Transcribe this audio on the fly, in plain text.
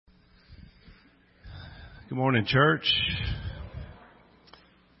Good morning, church.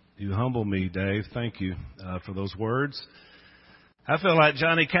 You humble me, Dave. Thank you for those words. I feel like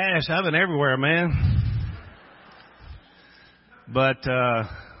Johnny Cash. I've been everywhere, man. But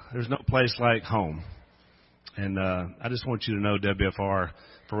there's no place like home. And I just want you to know, WFR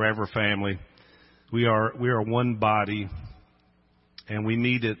Forever Family, we are one body, and we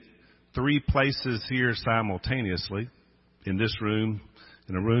meet at three places here simultaneously, in this room,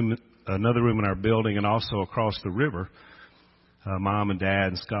 in a room, another room in our building, and also across the river. Mom and Dad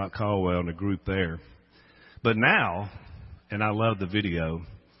and Scott Caldwell and a group there. But now, and I love the video,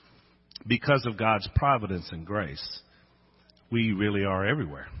 because of God's providence and grace, we really are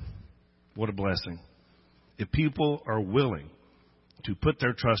everywhere. What a blessing. If people are willing to put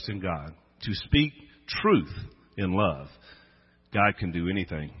their trust in God, to speak truth in love, God can do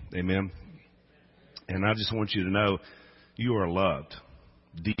anything. Amen. And I just want you to know you are loved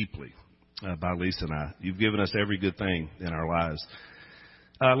deeply by Lisa and I. You've given us every good thing in our lives.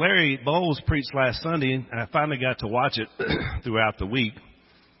 Larry Bowles preached last Sunday, and I finally got to watch it throughout the week.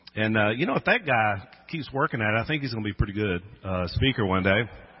 And, if that guy keeps working at it, I think he's going to be pretty good speaker one day.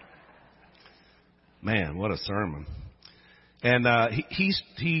 Man, what a sermon. And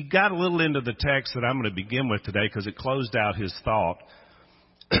he got a little into the text that I'm going to begin with today because it closed out his thought.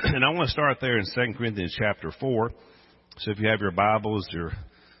 And I want to start there in 2 Corinthians chapter 4. So if you have your Bibles, your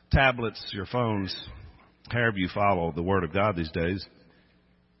tablets, your phones, however you follow the Word of God these days,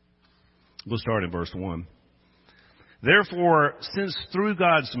 we'll start in verse 1. Therefore, since through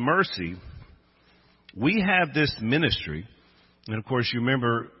God's mercy we have this ministry, and of course you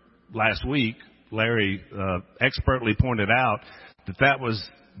remember last week Larry expertly pointed out that was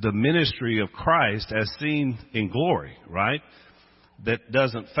the ministry of Christ as seen in glory, right? That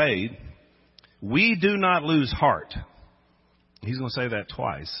doesn't fade. We do not lose heart. He's going to say that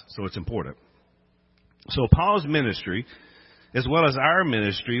twice, so it's important. So Paul's ministry, as well as our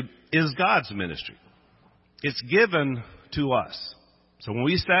ministry, is God's ministry. It's given to us. So when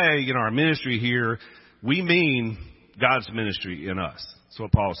we say, our ministry here, we mean God's ministry in us. That's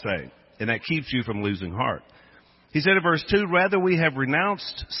what Paul's saying. And that keeps you from losing heart. He said in verse 2, rather we have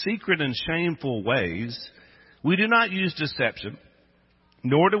renounced secret and shameful ways. We do not use deception,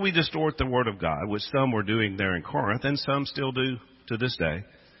 nor do we distort the word of God, which some were doing there in Corinth, and some still do to this day.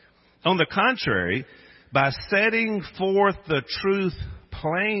 On the contrary, by setting forth the truth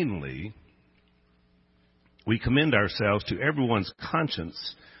plainly, we commend ourselves to everyone's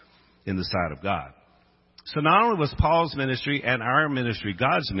conscience in the sight of God. So not only was Paul's ministry and our ministry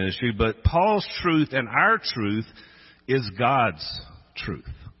God's ministry, but Paul's truth and our truth is God's truth.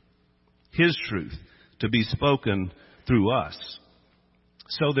 His truth to be spoken through us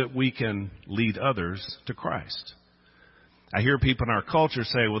so that we can lead others to Christ. I hear people in our culture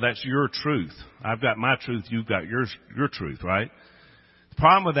say, well, that's your truth. I've got my truth. You've got your truth, right? The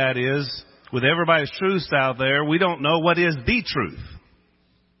problem with that is with everybody's truths out there, we don't know what is the truth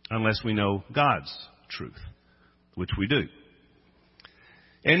unless we know God's truth, which we do.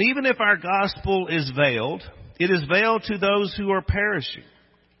 And even if our gospel is veiled, it is veiled to those who are perishing.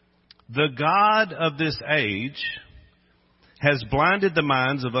 The God of this age has blinded the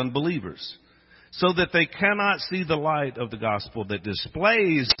minds of unbelievers so that they cannot see the light of the gospel that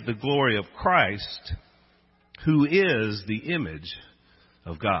displays the glory of Christ, who is the image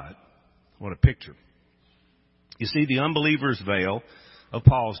of God. What a picture. You see, the unbeliever's veil of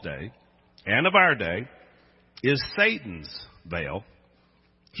Paul's day and of our day is Satan's veil.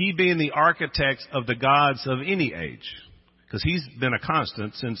 He being the architect of the gods of any age, because he's been a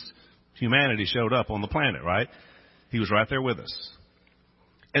constant since humanity showed up on the planet, right? He was right there with us.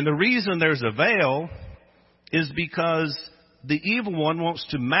 And the reason there's a veil is because the evil one wants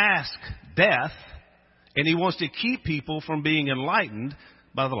to mask death, and he wants to keep people from being enlightened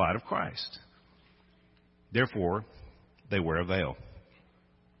by the light of Christ. Therefore, they wear a veil.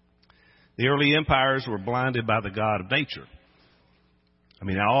 The early empires were blinded by the God of nature.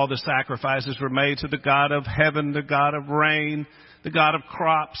 All the sacrifices were made to the God of heaven, the God of rain, the God of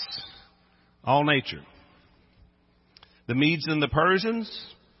crops, all nature. The Medes and the Persians,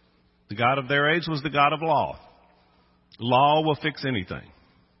 the God of their age was the God of law. Law will fix anything.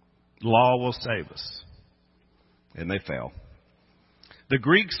 Law will save us. And they fell. The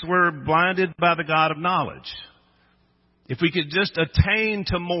Greeks were blinded by the God of knowledge. If we could just attain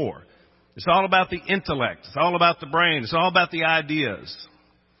to more. It's all about the intellect. It's all about the brain. It's all about the ideas.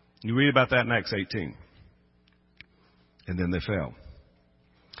 You read about that in Acts 18. And then they fell.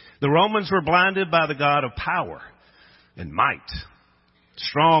 The Romans were blinded by the God of power and might.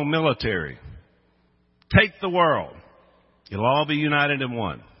 Strong military. Take the world. You'll all be united in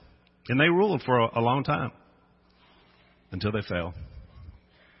one. And they ruled for a long time. until they fell.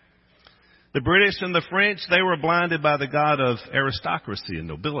 The British and the French, they were blinded by the god of aristocracy and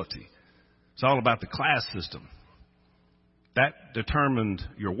nobility. It's all about the class system. That determined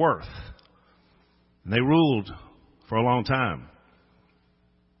your worth. And they ruled for a long time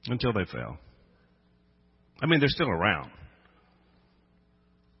until they fell. I mean, they're still around.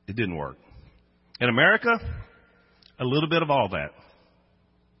 It didn't work. In America, a little bit of all that,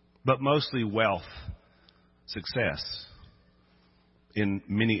 but mostly wealth, success in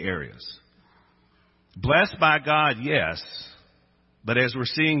many areas. Blessed by God, yes, but as we're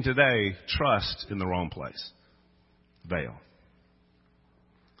seeing today, trust in the wrong place. Veil.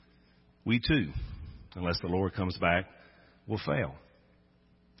 We too, unless the Lord comes back, will fail.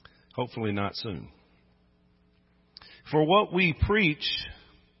 Hopefully not soon. For what we preach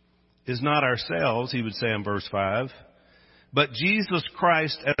is not ourselves, he would say in verse 5, but Jesus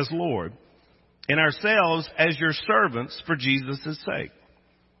Christ as Lord, and ourselves as your servants for Jesus' sake.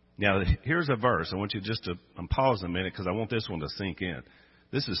 Now, here's a verse. I want you just to pause a minute because I want this one to sink in.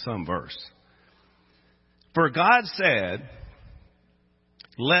 This is some verse. For God said,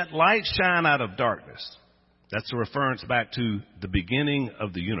 let light shine out of darkness. That's a reference back to the beginning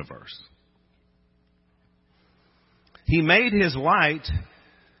of the universe. He made his light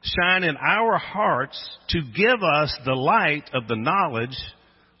shine in our hearts to give us the light of the knowledge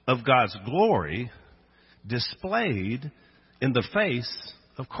of God's glory displayed in the face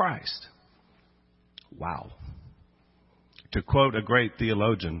of Christ. Wow. To quote a great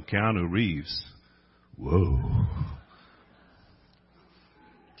theologian, Keanu Reeves, whoa.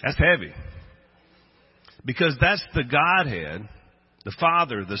 That's heavy. Because that's the Godhead, the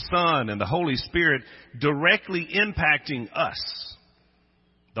Father, the Son, and the Holy Spirit directly impacting us.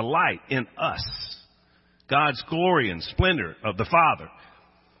 The light in us. God's glory and splendor of the Father.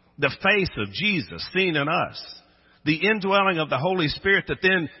 The face of Jesus seen in us. The indwelling of the Holy Spirit that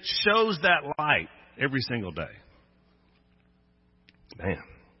then shows that light every single day. Man.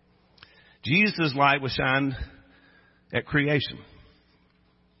 Jesus' light was shined at creation.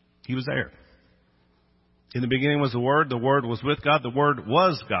 He was there. In the beginning was the Word was with God, the Word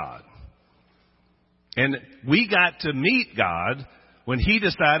was God. And we got to meet God when He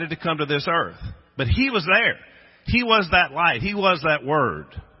decided to come to this earth. But He was there. He was that light. He was that Word.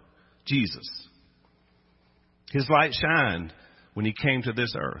 Jesus. His light shined when He came to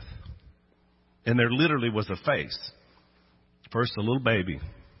this earth. And there literally was a face. First, a little baby.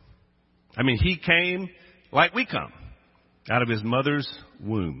 I mean, He came like we come, out of His mother's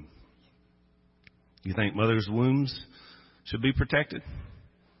womb. You think mothers' wombs should be protected?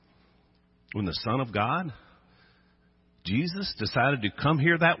 When the Son of God, Jesus, decided to come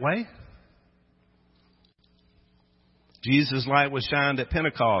here that way? Jesus' light was shined at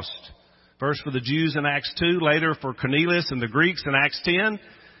Pentecost. First for the Jews in Acts 2, later for Cornelius and the Greeks in Acts 10.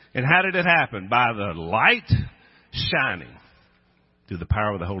 And how did it happen? By the light shining through the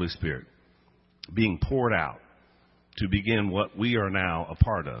power of the Holy Spirit, being poured out to begin what we are now a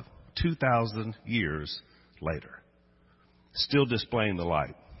part of 2,000 years later. Still displaying the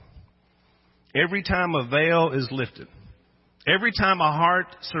light. Every time a veil is lifted, every time a heart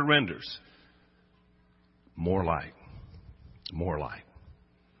surrenders, more light, more light.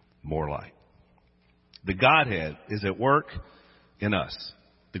 More light. The Godhead is at work in us.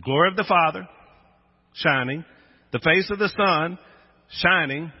 The glory of the Father, shining. The face of the Son,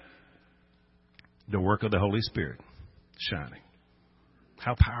 shining. The work of the Holy Spirit, shining.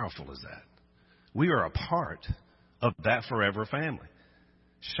 How powerful is that? We are a part of that forever family,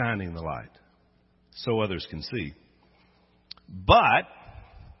 shining the light so others can see. But,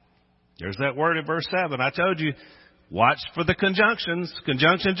 there's that word in verse 7. I told you, watch for the conjunctions.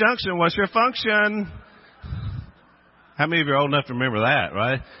 Conjunction, junction. What's your function? How many of you are old enough to remember that,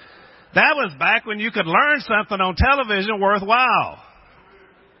 right? That was back when you could learn something on television worthwhile.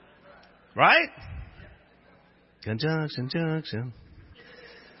 Right? Conjunction, junction.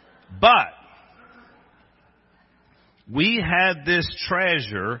 But we had this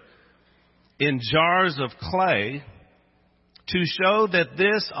treasure in jars of clay to show that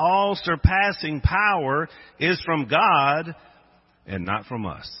this all-surpassing power is from God and not from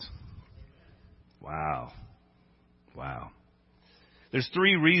us. Wow. Wow. There's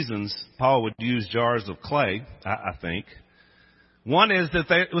 3 reasons Paul would use jars of clay, I think. One is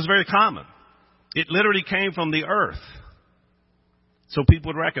that it was very common. It literally came from the earth, so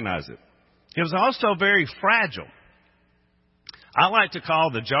people would recognize it. It was also very fragile. I like to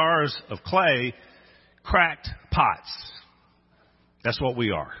call the jars of clay cracked pots. That's what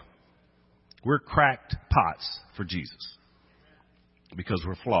we are. We're cracked pots for Jesus because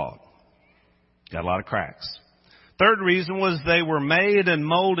we're flawed. Got a lot of cracks. Third reason was they were made and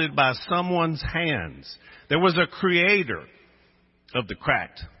molded by someone's hands. There was a creator of the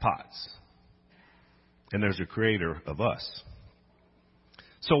cracked pots. And there's a creator of us.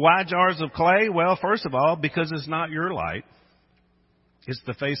 So why jars of clay? Well, first of all, because it's not your light. It's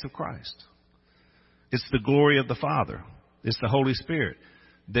the face of Christ. It's the glory of the Father. It's the Holy Spirit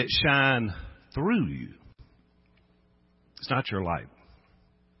that shine through you. It's not your light.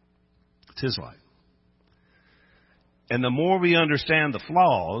 It's His light. And the more we understand the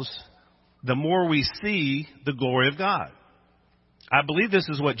flaws, the more we see the glory of God. I believe this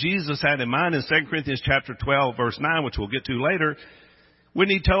is what Jesus had in mind in 2 Corinthians chapter 12, verse 9, which we'll get to later, when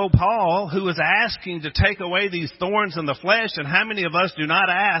he told Paul, who was asking to take away these thorns in the flesh, and how many of us do not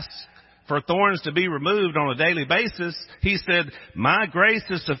ask for thorns to be removed on a daily basis? He said, my grace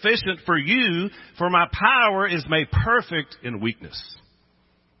is sufficient for you, for my power is made perfect in weakness.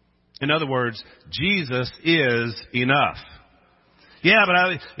 In other words, Jesus is enough. Yeah,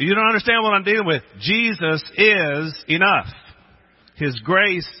 but you don't understand what I'm dealing with. Jesus is enough. His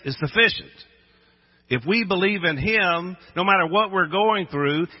grace is sufficient. If we believe in Him, no matter what we're going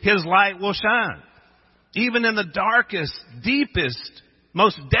through, His light will shine. Even in the darkest, deepest,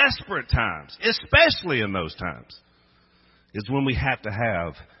 most desperate times, especially in those times, is when we have to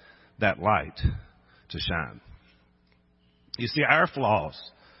have that light to shine. You see, our flaws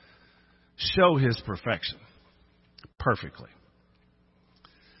show His perfection perfectly.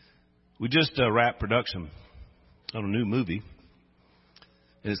 We just wrapped production on a new movie.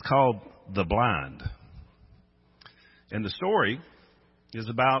 And it's called The Blind. And the story is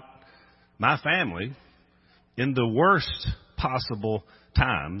about my family in the worst possible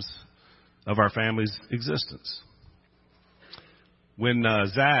times of our family's existence. When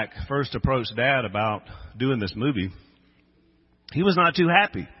Zach first approached Dad about doing this movie, he was not too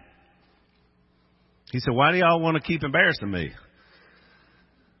happy. He said, why do y'all want to keep embarrassing me?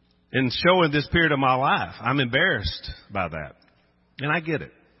 And showing this period of my life, I'm embarrassed by that. And I get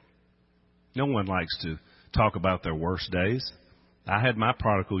it. No one likes to talk about their worst days. I had my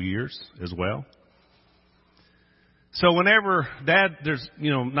prodigal years as well. So whenever Dad,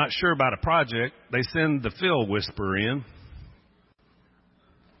 not sure about a project, they send the Phil whisperer in.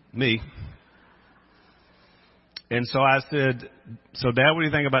 Me. And so I said, so Dad, what do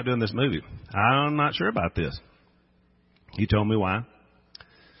you think about doing this movie? I'm not sure about this. He told me why.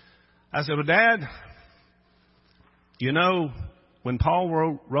 I said, well, Dad, when Paul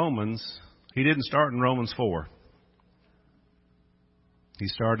wrote Romans, he didn't start in Romans 4. He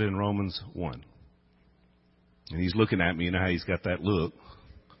started in Romans 1. And he's looking at me, how he's got that look.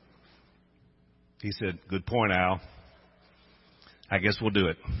 He said, good point, Al. I guess we'll do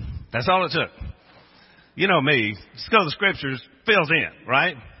it. That's all it took. You know me, just go to the scriptures, fills in,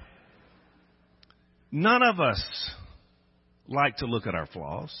 right? None of us like to look at our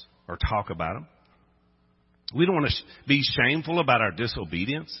flaws or talk about them. We don't want to be shameful about our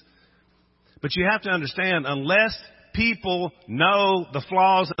disobedience. But you have to understand, unless people know the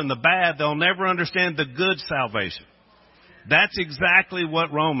flaws and the bad, they'll never understand the good salvation. That's exactly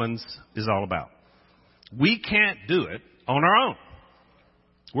what Romans is all about. We can't do it on our own.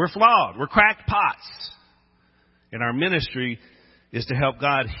 We're flawed. We're cracked pots. And our ministry is to help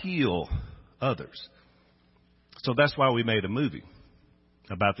God heal others. So that's why we made a movie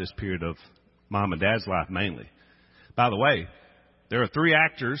about this period of Mom and Dad's life mainly. By the way, there are 3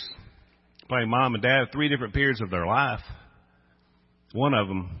 actors playing Mom and Dad, 3 different periods of their life. One of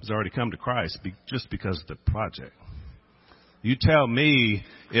them has already come to Christ just because of the project. You tell me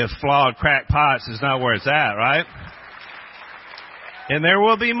if flawed cracked pots is not where it's at, right? And there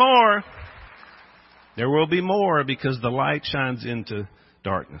will be more. There will be more because the light shines into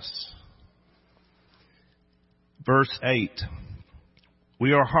darkness. Verse 8.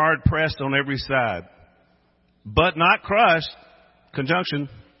 We are hard pressed on every side, but not crushed. Conjunction.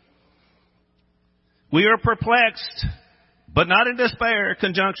 We are perplexed, but not in despair.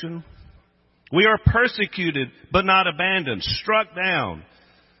 Conjunction. We are persecuted, but not abandoned. Struck down,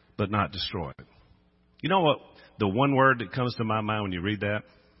 but not destroyed. You know what? The one word that comes to my mind when you read that?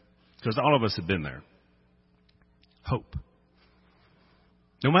 Because all of us have been there. Hope.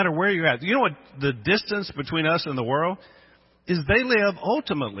 No matter where you're at. You know what the distance between us and the world is? They live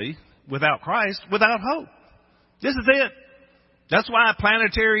ultimately without Christ, without hope. This is it. That's why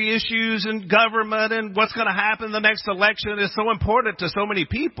planetary issues and government and what's going to happen in the next election is so important to so many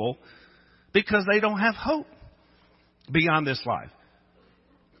people, because they don't have hope beyond this life.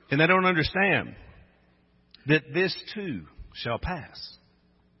 And they don't understand that this too shall pass.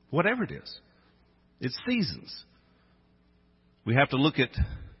 Whatever it is. It's seasons. We have to look at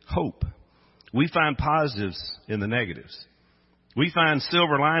hope. We find positives in the negatives. We find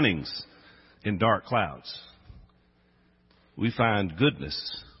silver linings in dark clouds. We find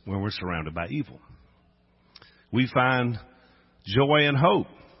goodness when we're surrounded by evil. We find joy and hope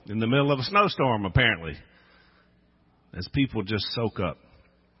in the middle of a snowstorm, apparently, as people just soak up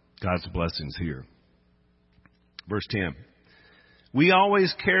God's blessings here. Verse 10. We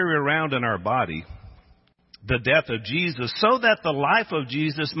always carry around in our body the death of Jesus, so that the life of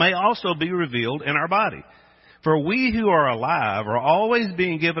Jesus may also be revealed in our body. For we who are alive are always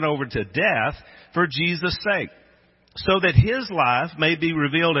being given over to death for Jesus' sake, so that his life may be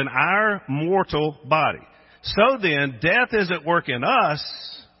revealed in our mortal body. So then, death is at work in us,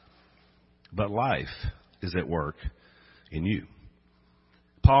 but life is at work in you.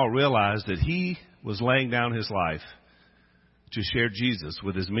 Paul realized that he was laying down his life to share Jesus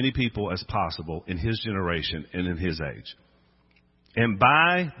with as many people as possible in his generation and in his age. And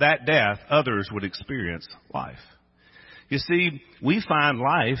by that death, others would experience life. You see, we find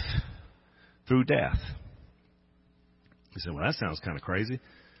life through death. You say, well, that sounds kind of crazy,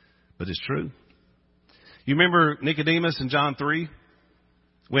 but it's true. You remember Nicodemus in John 3?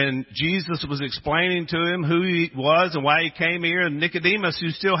 When Jesus was explaining to him who he was and why he came here, and Nicodemus, who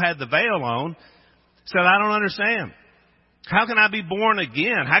still had the veil on, said, I don't understand. How can I be born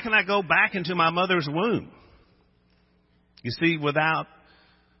again? How can I go back into my mother's womb? You see, without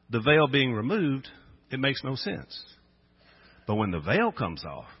the veil being removed, it makes no sense. But when the veil comes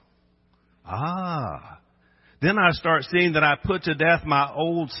off, then I start seeing that I put to death my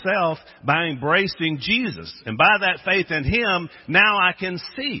old self by embracing Jesus. And by that faith in him, now I can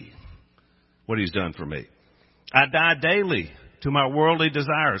see what he's done for me. I die daily to my worldly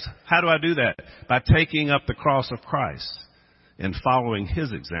desires. How do I do that? By taking up the cross of Christ and following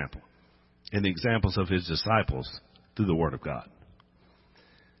his example and the examples of his disciples through the Word of God.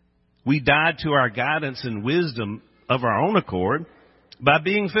 We died to our guidance and wisdom of our own accord by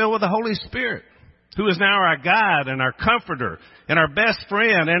being filled with the Holy Spirit, who is now our guide and our comforter and our best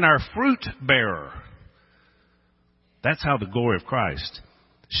friend and our fruit bearer. That's how the glory of Christ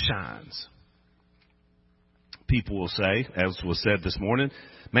shines. People will say, as was said this morning,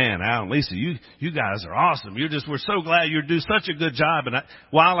 man, Al and Lisa, you guys are awesome. We're so glad you do such a good job. And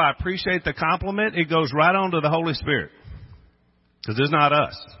while I appreciate the compliment, it goes right on to the Holy Spirit. Because it's not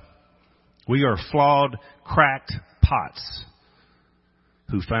us. We are flawed, cracked pots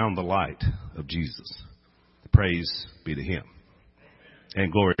who found the light of Jesus. Praise be to him.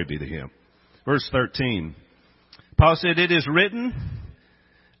 And glory be to him. Verse 13. Paul said, it is written,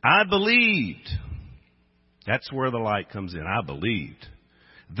 I believed. That's where the light comes in. I believed.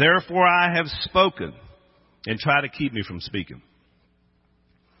 Therefore I have spoken, and try to keep me from speaking.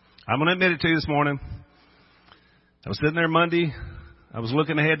 I'm going to admit it to you this morning. I was sitting there Monday. I was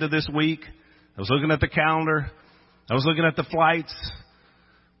looking ahead to this week. I was looking at the calendar. I was looking at the flights.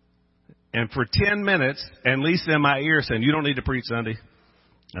 And for 10 minutes, and Lisa in my ear saying, you don't need to preach Sunday.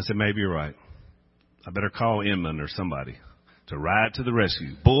 I said, maybe you're right. I better call Inman or somebody to ride to the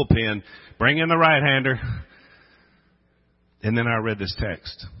rescue. Bullpen, bring in the right-hander. And then I read this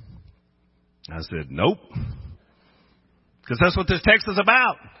text. I said, nope. Because that's what this text is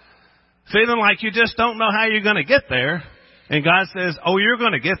about. Feeling like you just don't know how you're going to get there. And God says, oh, you're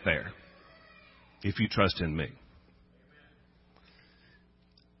going to get there if you trust in me.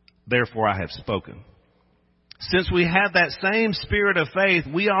 Therefore I have spoken. Since we have that same spirit of faith,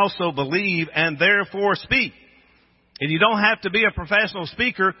 we also believe and therefore speak. And you don't have to be a professional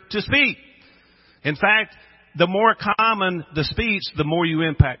speaker to speak. In fact, the more common the speech, the more you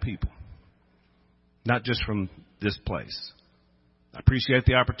impact people. Not just from this place. I appreciate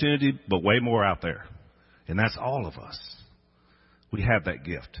the opportunity, but way more out there. And that's all of us. We have that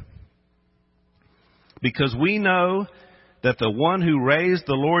gift. Because we know that the one who raised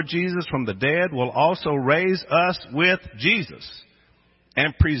the Lord Jesus from the dead will also raise us with Jesus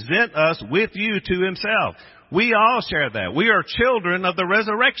and present us with you to himself. We all share that. We are children of the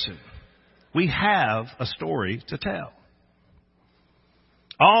resurrection. We have a story to tell.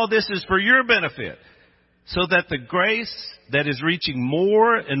 All this is for your benefit, so that the grace that is reaching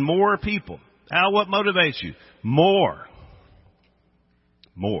more and more people. Al, what motivates you? More.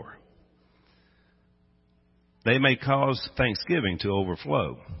 They may cause thanksgiving to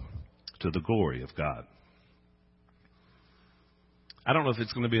overflow to the glory of God. I don't know if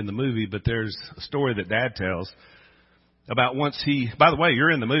it's going to be in the movie, but there's a story that Dad tells about once by the way,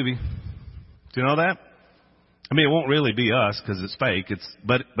 you're in the movie. Do you know that? I mean, it won't really be us because it's fake.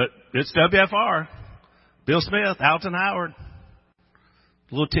 But it's WFR. Bill Smith, Alton Howard,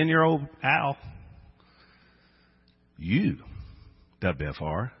 little 10-year-old Al. You,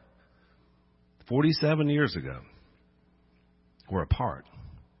 WFR, 47 years ago were a part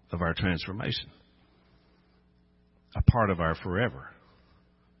of our transformation, a part of our forever.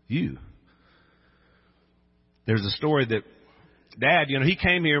 You. There's a story that Dad, he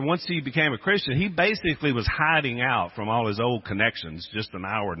came here, once he became a Christian, he basically was hiding out from all his old connections just an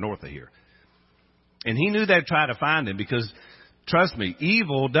hour north of here. And he knew they'd try to find him because, trust me,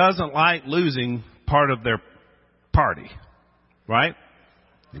 evil doesn't like losing part of their party, right?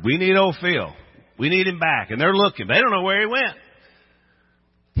 We need old Phil. We need him back. And they're looking. They don't know where he went.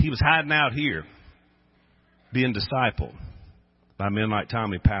 He was hiding out here, being discipled by men like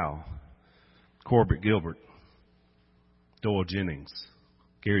Tommy Powell, Corbett Gilbert, Doyle Jennings,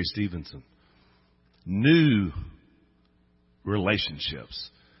 Gary Stevenson. New relationships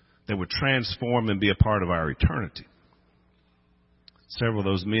that would transform and be a part of our eternity. Several of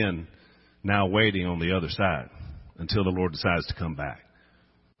those men now waiting on the other side until the Lord decides to come back.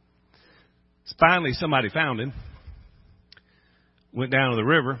 Finally, somebody found him, went down to the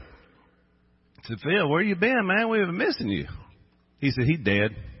river, said, Phil, where you been, man? We've been missing you. He said, he's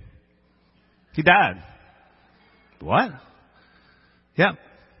dead. He died. What? Yeah.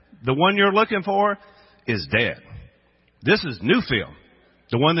 The one you're looking for is dead. This is new Phil,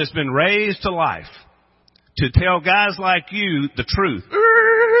 the one that's been raised to life to tell guys like you the truth.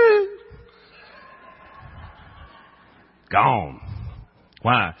 Gone.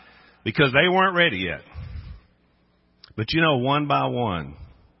 Why? Because they weren't ready yet. But one by one,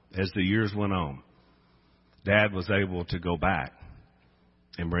 as the years went on, Dad was able to go back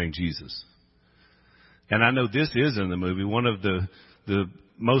and bring Jesus. And I know this is in the movie. One of the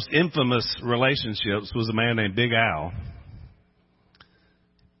most infamous relationships was a man named Big Al.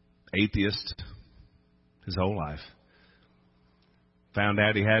 Atheist his whole life. Found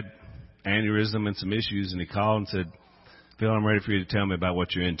out he had aneurysm and some issues, and he called and said, Phil, I'm ready for you to tell me about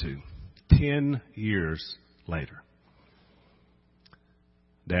what you're into. 10 years later.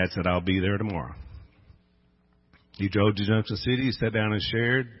 Dad said, I'll be there tomorrow. He drove to Junction City. He sat down and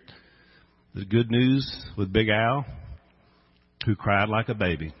shared the good news with Big Al, who cried like a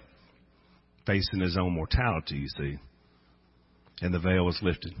baby, facing his own mortality, you see. And the veil was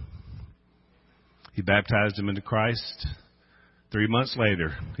lifted. He baptized him into Christ. 3 months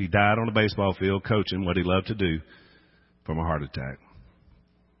later, he died on a baseball field coaching what he loved to do from a heart attack.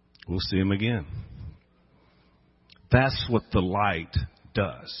 We'll see him again. That's what the light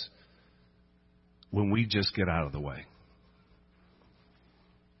does when we just get out of the way.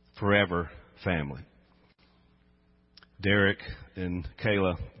 Forever family. Derek and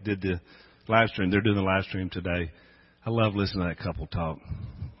Kayla did the live stream. They're doing the live stream today. I love listening to that couple talk.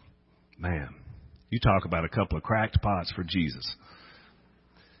 Man, you talk about a couple of cracked pots for Jesus.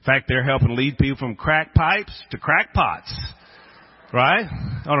 In fact, they're helping lead people from crack pipes to crack pots. Right?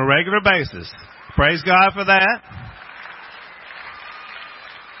 On a regular basis. Praise God for that.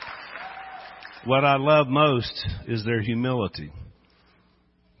 What I love most is their humility.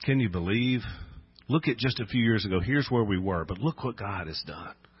 Can you believe? Look at just a few years ago. Here's where we were, but look what God has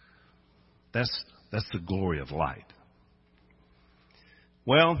done. That's the glory of light.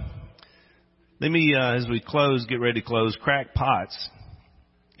 Well, let me, as we close, get ready to close, crack pots.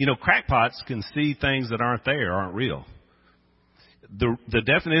 Crackpots can see things that aren't there, aren't real. The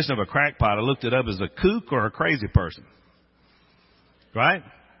definition of a crackpot, I looked it up, is a kook or a crazy person. Right?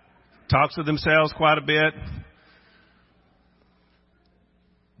 Talks to themselves quite a bit.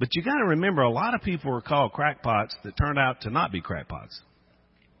 But you got to remember, a lot of people were called crackpots that turned out to not be crackpots.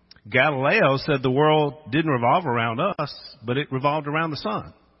 Galileo said the world didn't revolve around us, but it revolved around the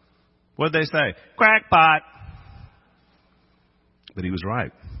sun. What did they say? Crackpot. But he was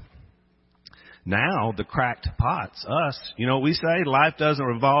right. Now, the cracked pots, us, we say life doesn't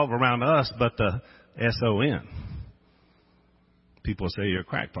revolve around us, but the S-O-N. People say you're a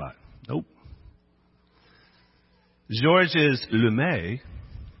crackpot. Nope. Georges Lemay,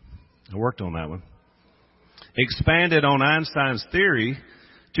 I worked on that one, expanded on Einstein's theory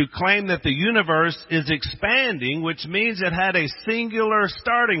to claim that the universe is expanding, which means it had a singular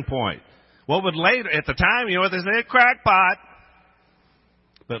starting point. What would later, at the time, what they said? Crackpot.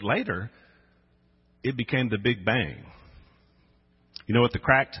 But later, it became the Big Bang. You know what the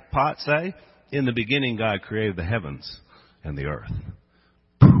cracked pots say? In the beginning, God created the heavens and the earth.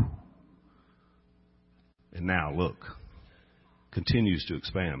 And now, look, continues to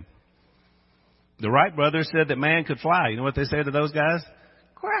expand. The Wright brothers said that man could fly. You know what they said to those guys?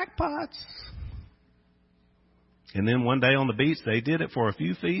 Crackpots. And then one day on the beach, they did it for a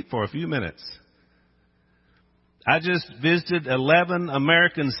few feet, for a few minutes. I just visited 11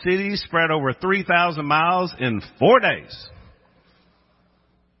 American cities spread over 3,000 miles in 4 days.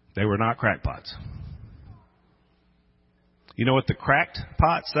 They were not crackpots. You know what the cracked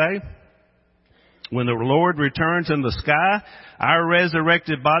pots say? When the Lord returns in the sky, our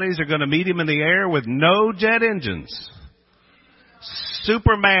resurrected bodies are going to meet him in the air with no jet engines.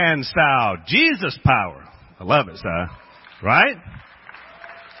 Superman style. Jesus power. I love it, Si. Right?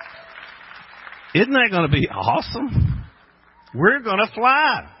 Isn't that going to be awesome? We're going to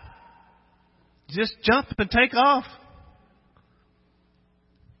fly. Just jump and take off.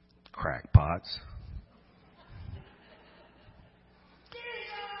 Crackpots.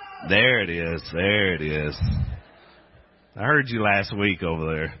 There it is. There it is. I heard you last week over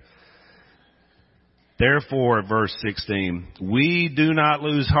there. Therefore, verse 16, we do not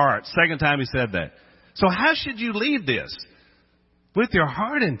lose heart. Second time he said that. So how should you leave this? With your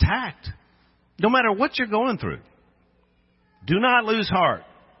heart intact. No matter what you're going through. Do not lose heart.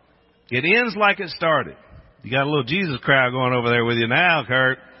 It ends like it started. You got a little Jesus crowd going over there with you now,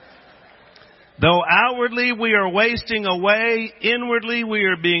 Kurt. Though outwardly we are wasting away, inwardly we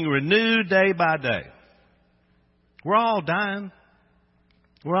are being renewed day by day. We're all dying.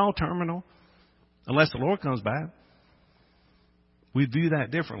 We're all terminal. Unless the Lord comes back. We view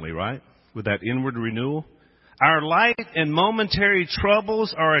that differently, right? With that inward renewal. Our light and momentary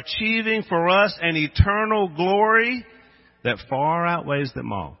troubles are achieving for us an eternal glory that far outweighs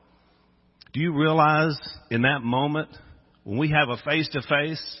them all. Do you realize in that moment, when we have a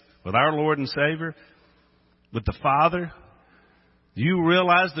face-to-face with our Lord and Savior, with the Father, do you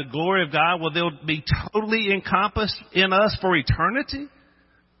realize the glory of God will be totally encompassed in us for eternity?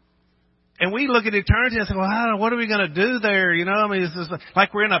 And we look at eternity and say, well, what are we going to do there? You know, I mean, it's just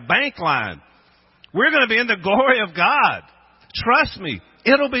like we're in a bank line. We're going to be in the glory of God. Trust me,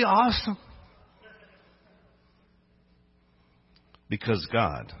 it'll be awesome. Because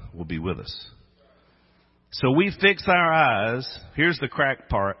God will be with us. So we fix our eyes. Here's the crack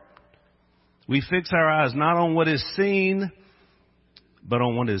part. We fix our eyes not on what is seen, but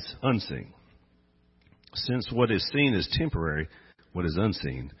on what is unseen. Since what is seen is temporary, what is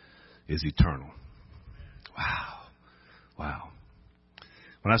unseen is eternal. Wow. Wow.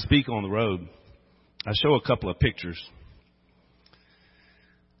 When I speak on the road, I show a couple of pictures.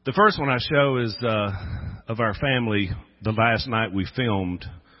 The first one I show is of our family the last night we filmed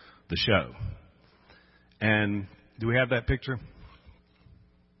the show. And do we have that picture?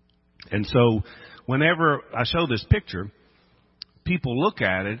 And so whenever I show this picture, people look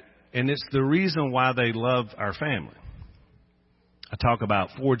at it, and it's the reason why they love our family. I talk about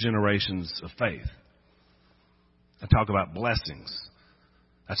 4 generations of faith. I talk about blessings.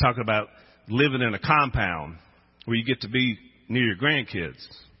 I talk about living in a compound where you get to be near your grandkids.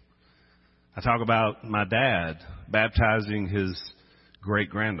 I talk about my dad baptizing his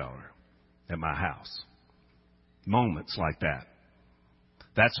great-granddaughter at my house. Moments like that.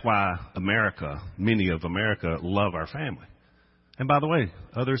 That's why many of America love our family. And by the way,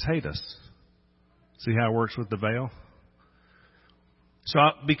 others hate us. See how it works with the veil? So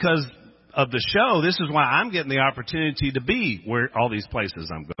because of the show, this is why I'm getting the opportunity to be where all these places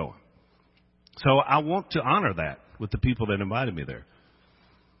I'm going. So I want to honor that with the people that invited me there.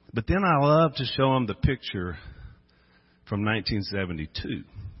 But then I love to show them the picture from 1972.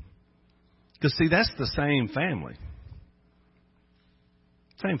 Because, see, that's the same family.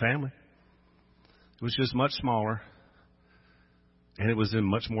 Same family. It was just much smaller. And it was in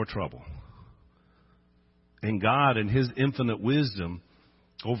much more trouble. And God, in His infinite wisdom,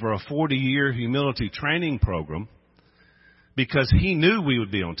 over a 40-year humility training program, because He knew we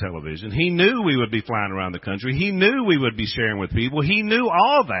would be on television. He knew we would be flying around the country. He knew we would be sharing with people. He knew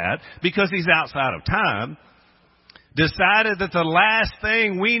all that because He's outside of time. Decided that the last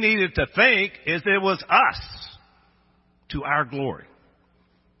thing we needed to think is it was us to our glory.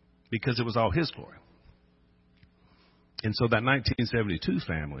 Because it was all His glory. And so that 1972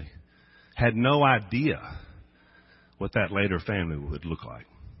 family had no idea what that later family would look like.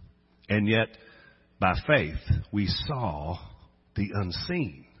 And yet, by faith, we saw the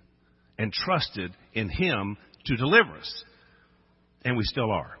unseen and trusted in Him to deliver us. And we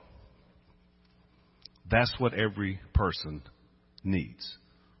still are. That's what every person needs,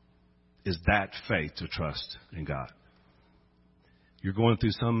 is that faith to trust in God. You're going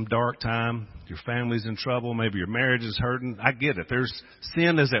through some dark time. Your family's in trouble. Maybe your marriage is hurting. I get it.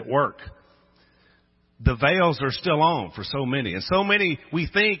 Sin is at work. The veils are still on for so many. And so many, we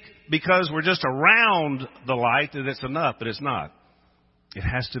think because we're just around the light that it's enough, but it's not. It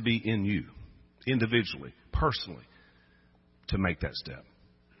has to be in you, individually, personally, to make that step.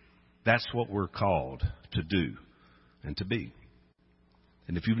 That's what we're called to do and to be.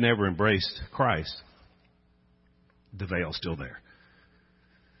 And if you've never embraced Christ, the veil's still there.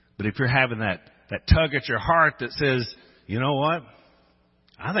 But if you're having that tug at your heart that says, you know what?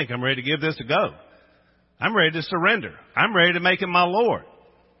 I think I'm ready to give this a go. I'm ready to surrender. I'm ready to make him my Lord.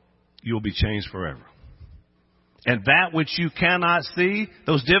 You'll be changed forever. And that which you cannot see,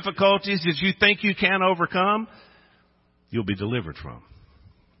 those difficulties that you think you can overcome, you'll be delivered from.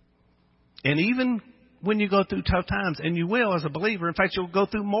 And even when you go through tough times, and you will as a believer, in fact, you'll go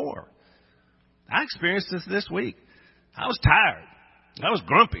through more. I experienced this week. I was tired. I was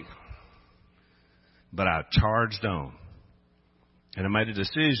grumpy. But I charged on. And I made a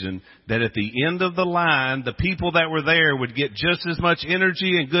decision that at the end of the line, the people that were there would get just as much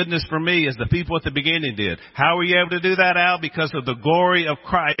energy and goodness from me as the people at the beginning did. How were you able to do that, Al? Because of the glory of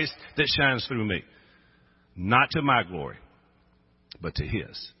Christ that shines through me. Not to my glory, but to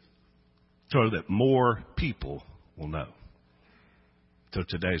his. So that more people will know. So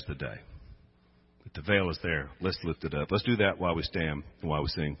today's the day. If the veil is there, let's lift it up. Let's do that while we stand and while we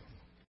sing.